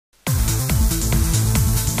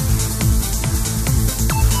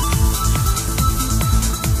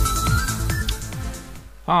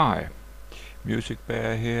Hi, Music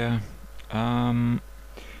Bear here. I'm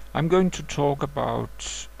going to talk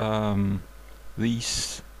about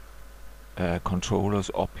these controllers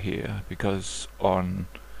up here because on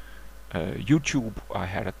YouTube I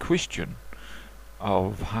had a question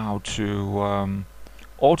of how to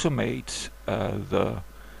automate the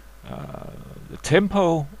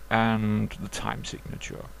tempo and the time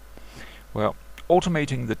signature. Well,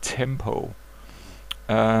 automating the tempo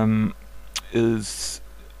is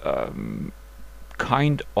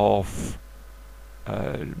kind of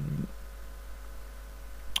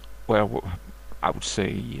well, I would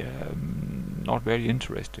say not very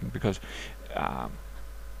interesting because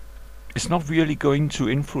it's not really going to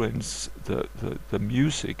influence the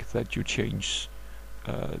music that you change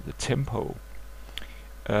the tempo.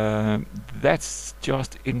 That's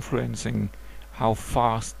just influencing how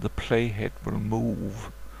fast the playhead will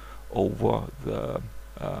move over the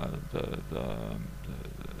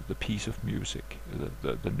piece of music,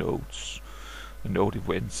 the notes, the note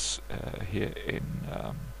events here in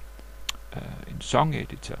Song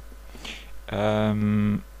Editor.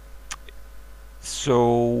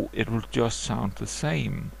 So it will just sound the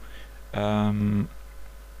same,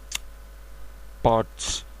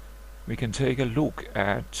 but we can take a look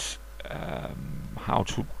at how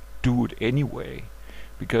to do it anyway,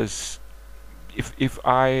 because if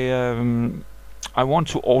I want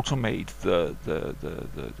to automate the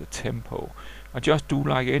tempo, I just do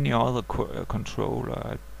like any other controller.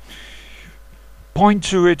 I point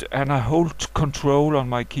to it and I hold control on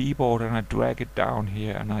my keyboard and I drag it down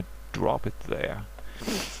here and I drop it there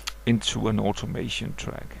into an automation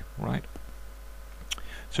track, right?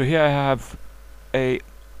 So here I have a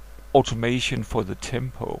automation for the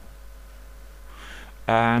tempo,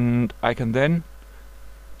 and I can then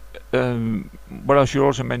but I should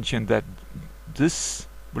also mention that this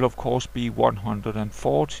will of course be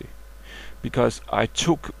 140 because I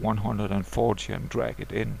took 140 and drag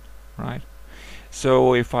it in, right?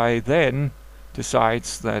 So if I then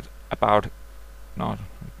decides that about not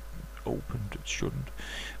opened, it shouldn't,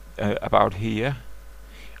 about here,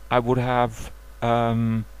 I would have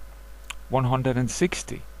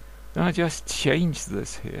 160. Then I just change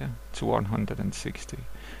this here to 160,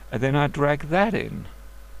 and then I drag that in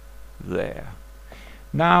there.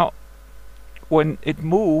 Now, when it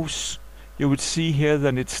moves, you would see here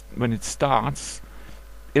that when it starts,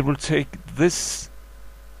 it will take this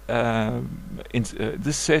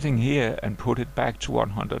this setting here and put it back to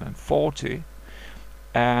 140,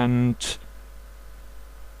 and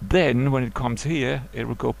then when it comes here, it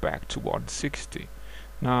will go back to 160.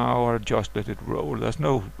 Now I'll just let it roll. There's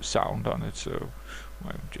no sound on it, so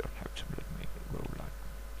I just have to make it roll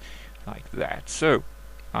like that. So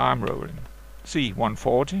I'm rolling. See,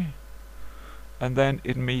 140, and then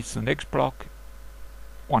it meets the next block,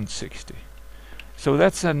 160. So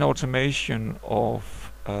that's an automation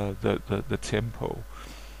of the tempo,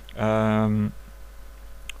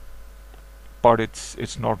 but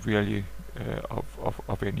it's not really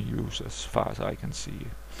of any use as far as I can see.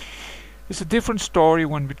 It's a different story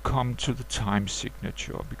when we come to the time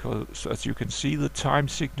signature, because as you can see, the time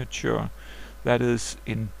signature, that is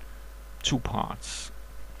in two parts,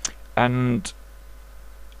 and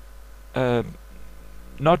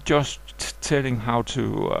not just telling how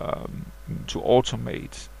to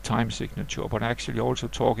automate time signature, but actually also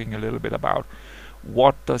talking a little bit about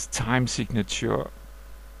what does time signature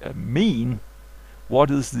mean. What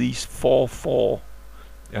is these 4/4?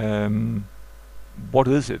 What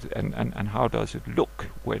is it, and how does it look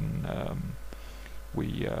when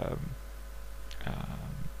we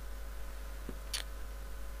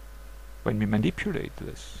manipulate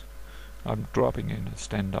this? I'm dropping in a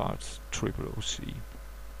standard OOC.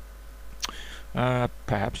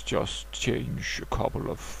 Perhaps just change a couple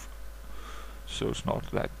of, so it's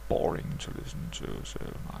not that boring to listen to, so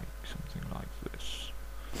like something like this.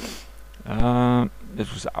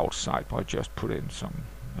 This was outside, but I just put in some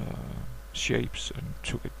shapes and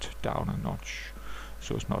took it down a notch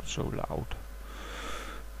so it's not so loud.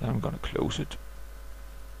 Then I'm gonna close it.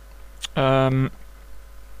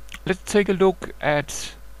 Let's take a look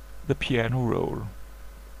at the piano roll.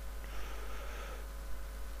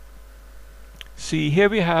 See, here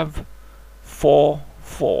we have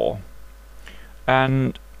 4/4,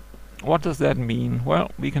 and what does that mean?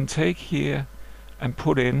 Well, we can take here and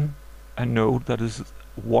put in a note that is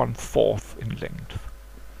 1/4 in length.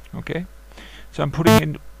 Okay, so I'm putting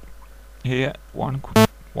in here 1,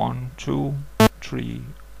 2, 3,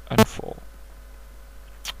 and 4.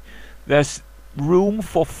 There's room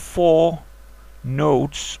for 4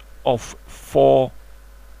 notes of 4.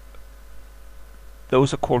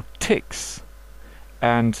 Those are called ticks.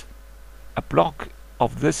 and a block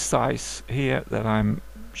of this size here that I'm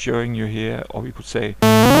showing you here, or we could say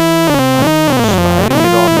I'm sliding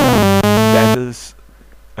it on here, that is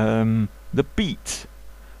the beat.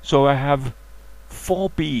 So I have 4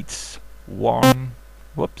 beats. 1,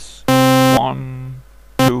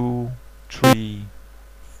 2, 3,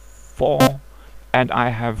 4, and I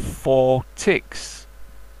have 4 ticks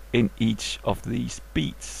in each of these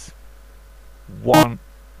beats. 1.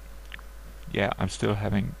 Yeah, I'm still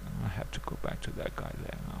having. I have to go back to that guy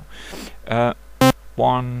there now.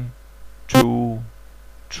 1, 2,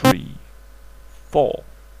 3, 4.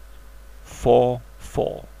 4,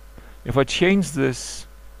 4. If I change this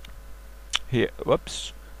here,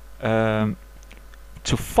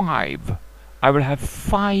 to 5, I will have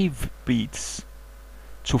 5 beats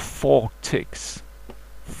to 4 ticks.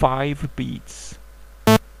 5 beats,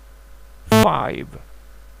 5,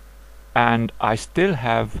 and I still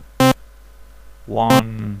have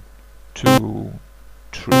 1, 2,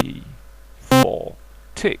 3, 4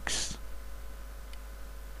 ticks.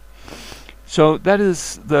 So that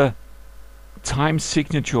is the time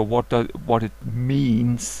signature. What it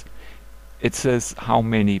means. It says how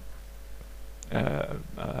many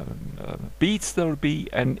beats there will be,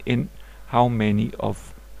 and in how many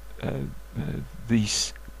of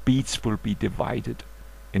these beats will be divided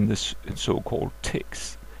in this so-called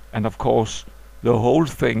ticks. And of course, the whole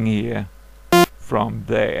thing here, from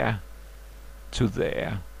there to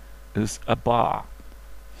there, is a bar.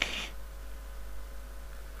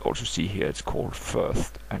 Also see here it's called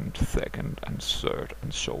first and second and third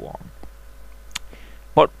and so on.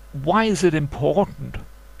 But why is it important?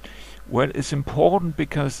 Well, it's important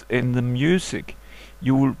because in the music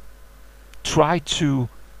you will try to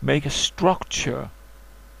make a structure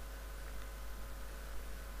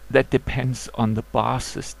that depends on the bar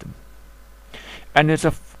system. And it's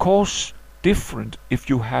of course different if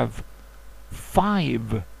you have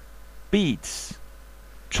 5 beats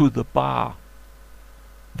to the bar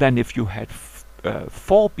than if you had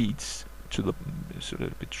 4 beats to the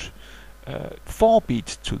 4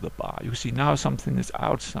 beats to the bar. You see, now something is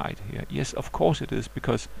outside here. Yes, of course it is,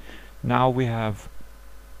 because now we have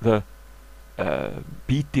the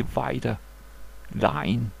beat divider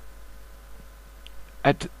line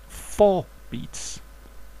at 4 beats,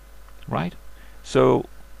 right? So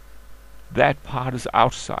that part is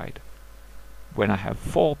outside when I have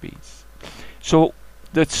 4 beats. So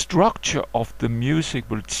the structure of the music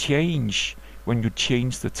will change when you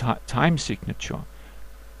change the time signature.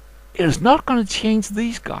 It is not going to change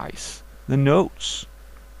these guys, the notes.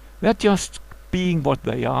 They're just being what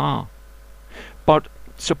they are. But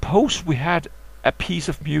suppose we had a piece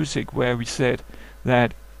of music where we said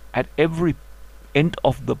that at every end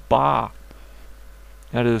of the bar,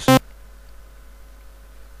 that is,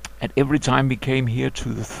 at every time we came here to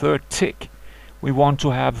the 3rd tick, we want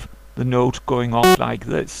to have the note going up like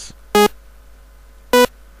this,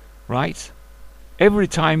 right? Every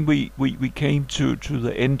time we came to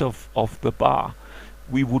the end of the bar,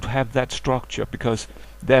 we would have that structure, because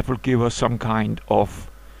that will give us some kind of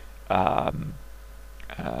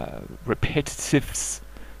repetitives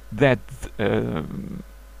that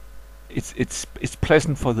it's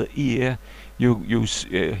pleasant for the ear. You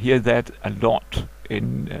hear that a lot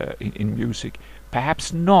in music.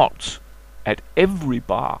 Perhaps not at every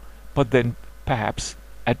bar, but then perhaps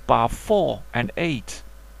at bar 4 and 8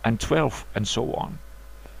 and 12 and so on,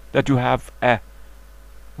 that you have a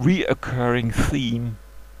reoccurring theme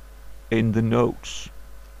in the notes.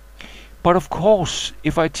 But of course,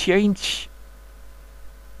 if I change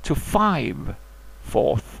to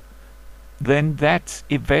 5/4, then that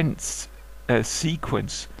event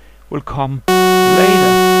sequence will come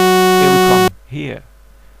later. It will come here.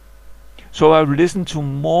 So I will listen to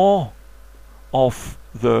more of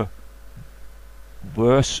the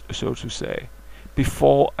verse, so to say,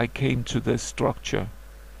 before I came to the structure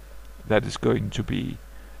that is going to be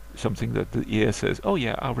something that the ear says, oh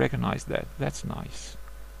yeah, I recognize that, that's nice.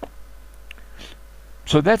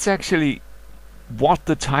 So that's actually what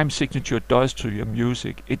the time signature does to your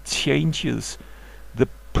music. It changes the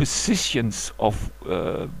positions of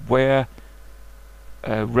where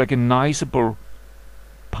recognizable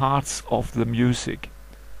parts of the music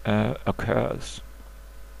occurs.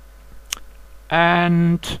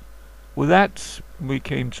 And with that, we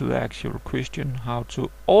came to the actual question, how to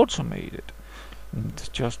automate it. And it's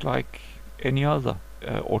just like any other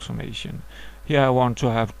automation. Here I want to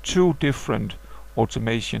have 2 different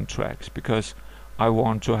automation tracks, because I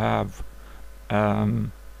want to have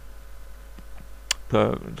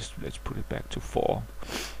let's put it back to 4.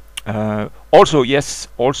 Also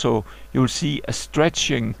you'll see a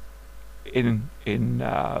stretching in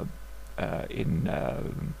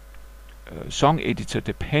song editor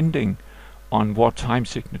depending on what time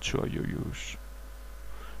signature you use,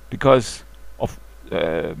 because of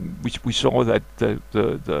we saw that the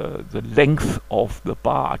length of the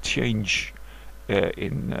bar change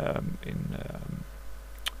in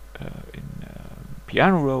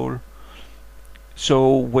piano roll.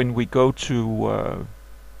 So when we go to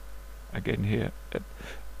again here,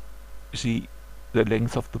 see the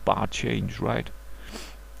length of the bar change, right?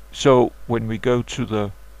 So when we go to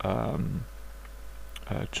the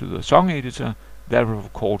song editor, that will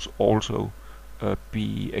of course also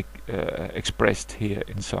be expressed here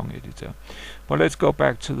in song editor. But let's go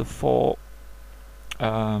back to the 4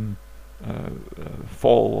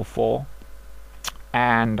 over 4,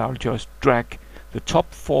 and I'll just drag the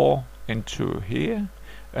top 4 into here,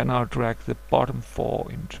 and I'll drag the bottom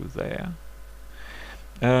 4 into there,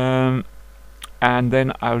 and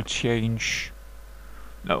then I'll change.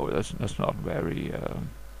 No, that's not very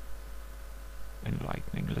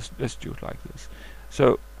enlightening. Let's do it like this.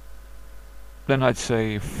 So then I'd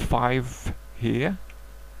say 5 here,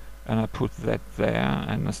 and I put that there,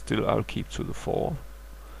 and I'll keep to the 4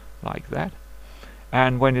 like that.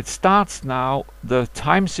 And when it starts now, the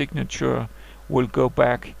time signature will go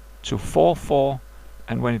back to 4/4,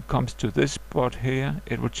 and when it comes to this spot here,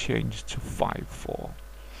 it will change to 5/4,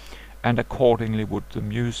 and accordingly would the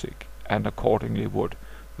music, and accordingly would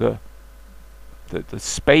the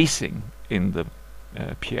spacing in the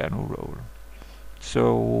piano roll.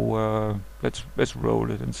 So let's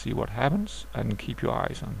roll it and see what happens, and keep your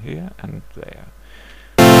eyes on here and there.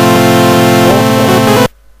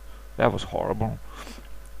 That was horrible.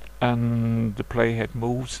 And the playhead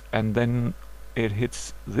moves, and then it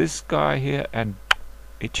hits this guy here, and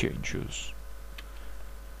it changes.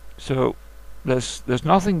 So there's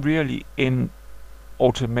nothing really in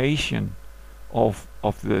automation of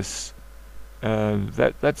this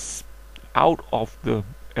that's out of the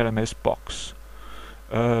LMS box.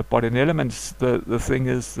 But in Elements, the thing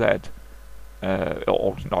is that,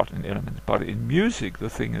 or not in Elements, but in music, the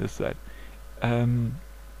thing is that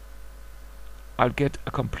I'll get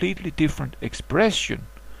a completely different expression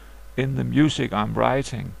in the music I'm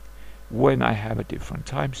writing when I have a different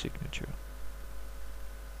time signature.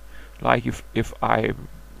 Like if I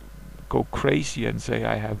go crazy and say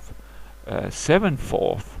I have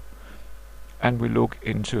 7/4, and we look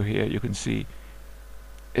into here, you can see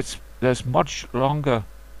there's much longer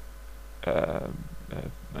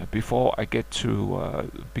before I get to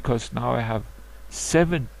because now I have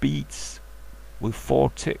 7 beats with 4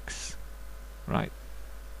 ticks, right?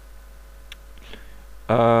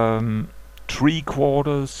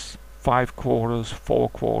 3/4, 5/4,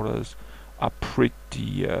 4/4 are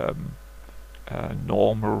pretty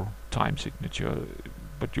normal time signature,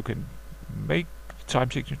 but you can make the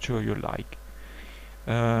time signature you like.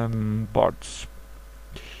 But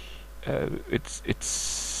it's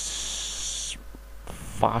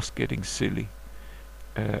fast getting silly,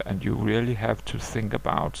 and you really have to think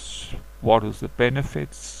about what is the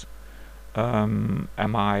benefits. Am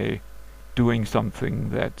I doing something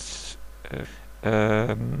that's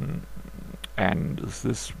and is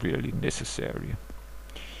this really necessary?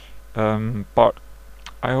 But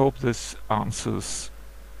I hope this answers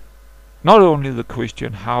not only the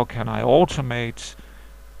question how can I automate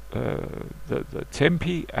the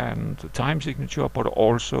tempi and the time signature, but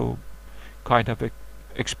also kind of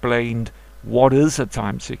explained what is a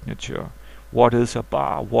time signature, what is a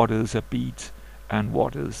bar, what is a beat, and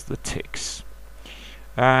what is the ticks.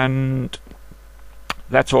 And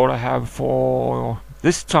that's all I have for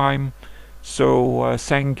this time. So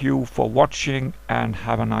thank you for watching, and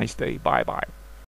have a nice day. Bye bye.